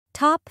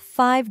Top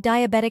 5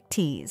 Diabetic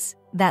Teas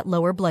that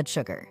lower blood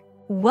sugar.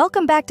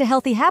 Welcome back to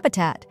Healthy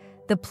Habitat,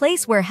 the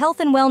place where health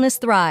and wellness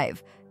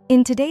thrive.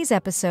 In today's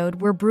episode,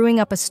 we're brewing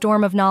up a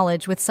storm of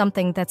knowledge with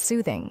something that's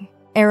soothing,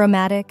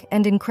 aromatic,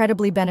 and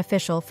incredibly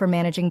beneficial for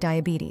managing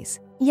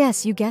diabetes.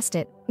 Yes, you guessed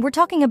it. We're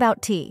talking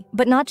about tea,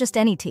 but not just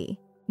any tea.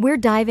 We're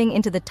diving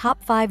into the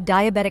top 5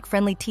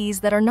 diabetic-friendly teas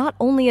that are not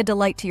only a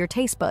delight to your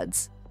taste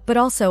buds, but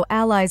also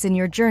allies in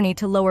your journey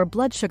to lower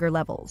blood sugar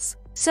levels.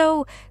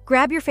 So,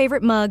 grab your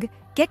favorite mug,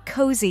 get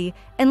cozy,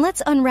 and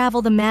let's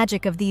unravel the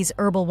magic of these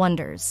herbal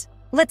wonders.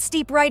 Let's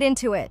steep right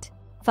into it.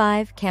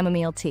 5.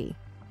 Chamomile tea.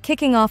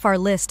 Kicking off our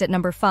list at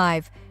number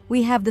 5,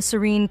 we have the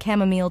Serene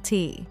Chamomile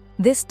Tea.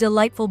 This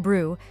delightful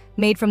brew,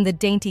 made from the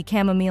dainty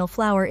chamomile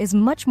flower, is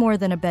much more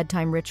than a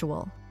bedtime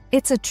ritual.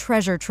 It's a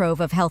treasure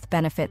trove of health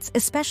benefits,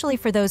 especially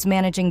for those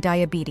managing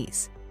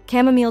diabetes.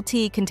 Chamomile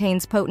tea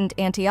contains potent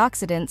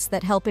antioxidants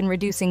that help in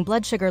reducing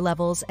blood sugar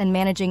levels and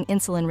managing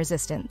insulin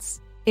resistance.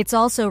 It's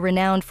also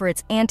renowned for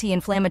its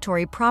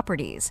anti-inflammatory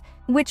properties,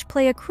 which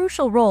play a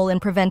crucial role in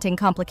preventing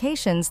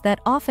complications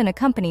that often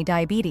accompany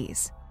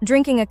diabetes.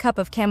 Drinking a cup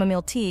of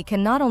chamomile tea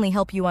can not only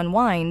help you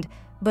unwind,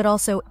 but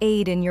also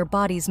aid in your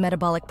body's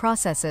metabolic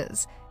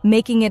processes,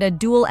 making it a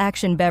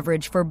dual-action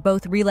beverage for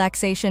both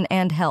relaxation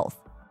and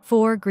health.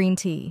 4. Green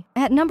tea.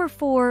 At number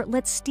 4,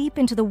 let's steep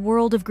into the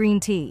world of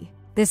green tea.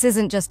 This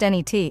isn't just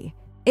any tea.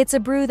 It's a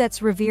brew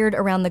that's revered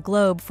around the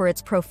globe for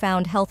its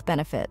profound health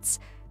benefits,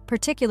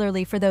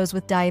 particularly for those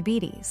with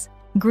diabetes.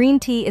 Green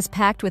tea is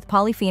packed with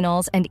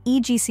polyphenols and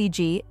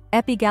EGCG,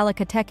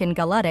 epigallocatechin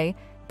gallate,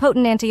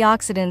 potent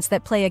antioxidants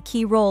that play a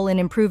key role in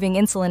improving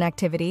insulin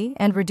activity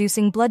and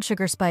reducing blood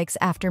sugar spikes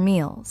after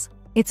meals.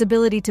 Its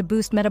ability to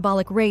boost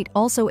metabolic rate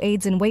also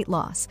aids in weight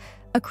loss,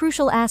 a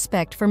crucial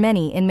aspect for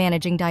many in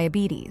managing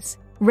diabetes.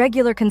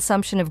 Regular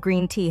consumption of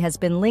green tea has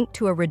been linked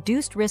to a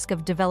reduced risk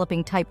of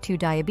developing type 2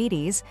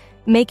 diabetes,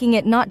 making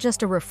it not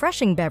just a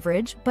refreshing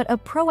beverage, but a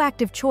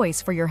proactive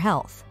choice for your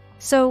health.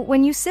 So,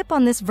 when you sip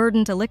on this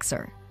verdant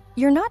elixir,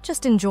 you're not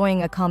just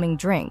enjoying a calming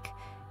drink,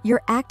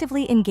 you're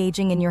actively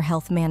engaging in your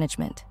health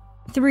management.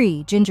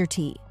 3. Ginger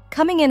tea.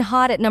 Coming in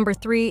hot at number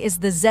 3 is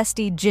the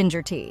zesty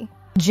ginger tea.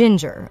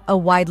 Ginger, a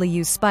widely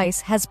used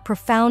spice, has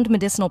profound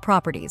medicinal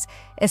properties,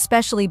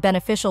 especially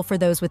beneficial for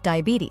those with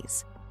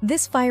diabetes.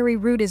 This fiery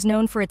root is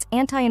known for its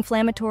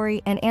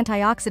anti-inflammatory and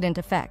antioxidant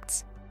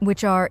effects,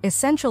 which are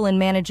essential in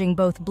managing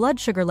both blood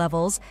sugar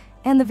levels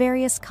and the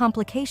various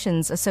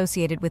complications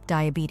associated with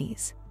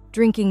diabetes.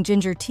 Drinking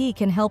ginger tea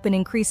can help in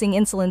increasing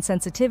insulin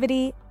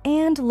sensitivity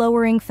and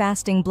lowering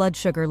fasting blood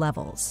sugar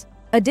levels.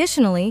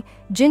 Additionally,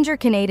 ginger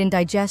can aid in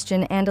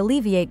digestion and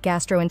alleviate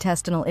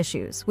gastrointestinal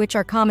issues, which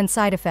are common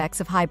side effects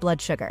of high blood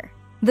sugar.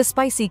 The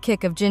spicy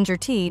kick of ginger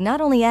tea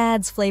not only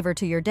adds flavor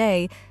to your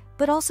day,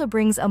 but also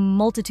brings a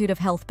multitude of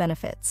health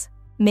benefits,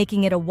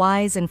 making it a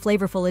wise and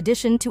flavorful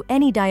addition to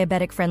any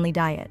diabetic-friendly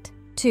diet.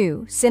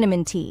 2.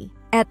 Cinnamon tea.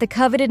 At the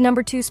coveted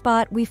number 2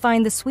 spot, we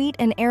find the sweet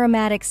and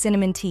aromatic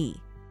cinnamon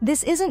tea.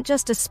 This isn't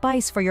just a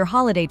spice for your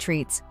holiday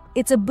treats,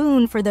 it's a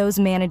boon for those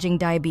managing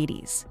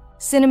diabetes.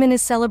 Cinnamon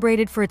is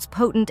celebrated for its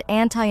potent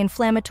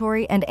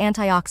anti-inflammatory and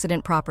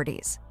antioxidant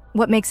properties.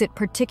 What makes it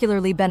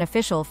particularly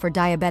beneficial for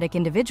diabetic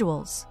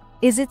individuals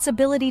is its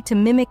ability to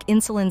mimic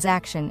insulin's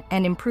action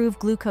and improve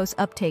glucose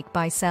uptake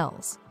by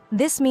cells.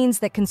 This means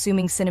that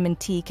consuming cinnamon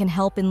tea can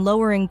help in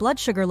lowering blood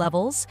sugar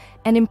levels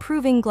and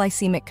improving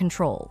glycemic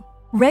control.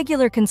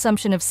 Regular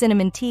consumption of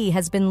cinnamon tea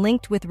has been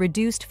linked with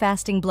reduced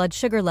fasting blood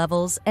sugar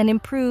levels and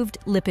improved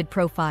lipid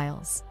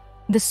profiles.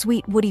 The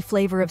sweet, woody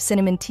flavor of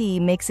cinnamon tea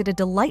makes it a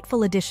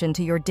delightful addition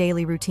to your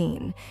daily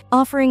routine,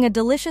 offering a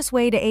delicious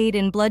way to aid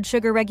in blood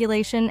sugar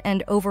regulation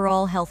and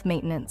overall health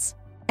maintenance.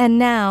 And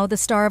now, the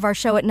star of our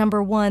show at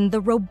number 1,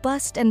 the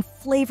robust and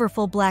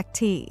flavorful black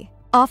tea.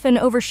 Often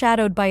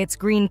overshadowed by its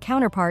green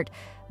counterpart,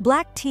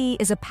 black tea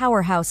is a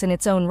powerhouse in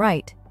its own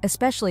right,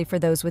 especially for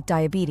those with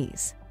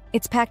diabetes.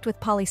 It's packed with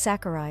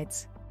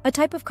polysaccharides, a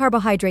type of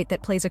carbohydrate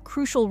that plays a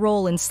crucial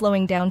role in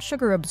slowing down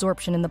sugar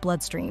absorption in the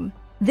bloodstream.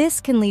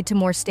 This can lead to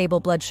more stable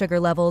blood sugar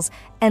levels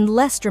and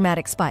less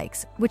dramatic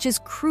spikes, which is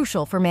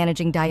crucial for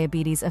managing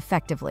diabetes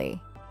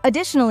effectively.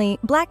 Additionally,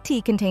 black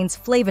tea contains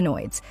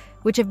flavonoids,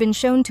 which have been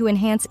shown to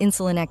enhance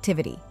insulin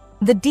activity.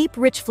 The deep,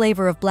 rich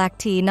flavor of black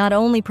tea not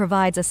only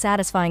provides a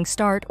satisfying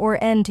start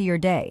or end to your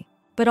day,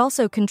 but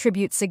also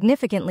contributes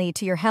significantly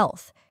to your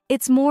health.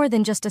 It's more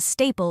than just a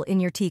staple in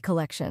your tea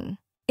collection.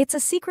 It's a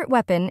secret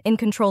weapon in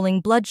controlling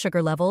blood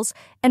sugar levels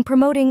and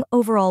promoting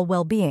overall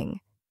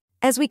well-being.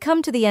 As we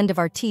come to the end of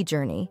our tea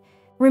journey,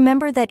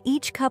 remember that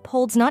each cup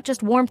holds not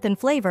just warmth and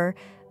flavor,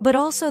 but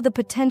also the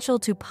potential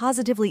to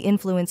positively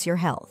influence your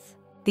health.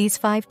 These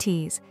 5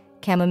 teas,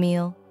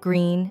 chamomile,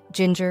 green,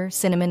 ginger,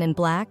 cinnamon, and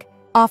black,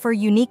 offer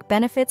unique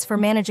benefits for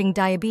managing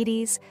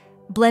diabetes,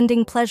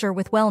 blending pleasure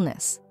with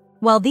wellness.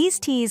 While these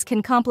teas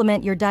can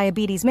complement your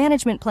diabetes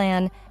management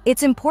plan,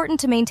 it's important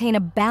to maintain a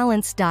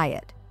balanced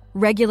diet,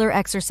 regular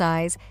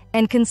exercise,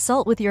 and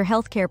consult with your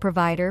healthcare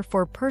provider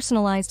for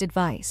personalized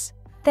advice.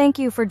 Thank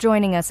you for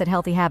joining us at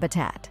Healthy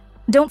Habitat.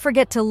 Don't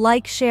forget to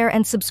like, share,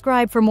 and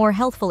subscribe for more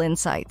healthful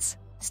insights.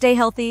 Stay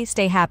healthy,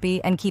 stay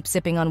happy, and keep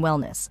sipping on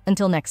wellness.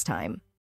 Until next time.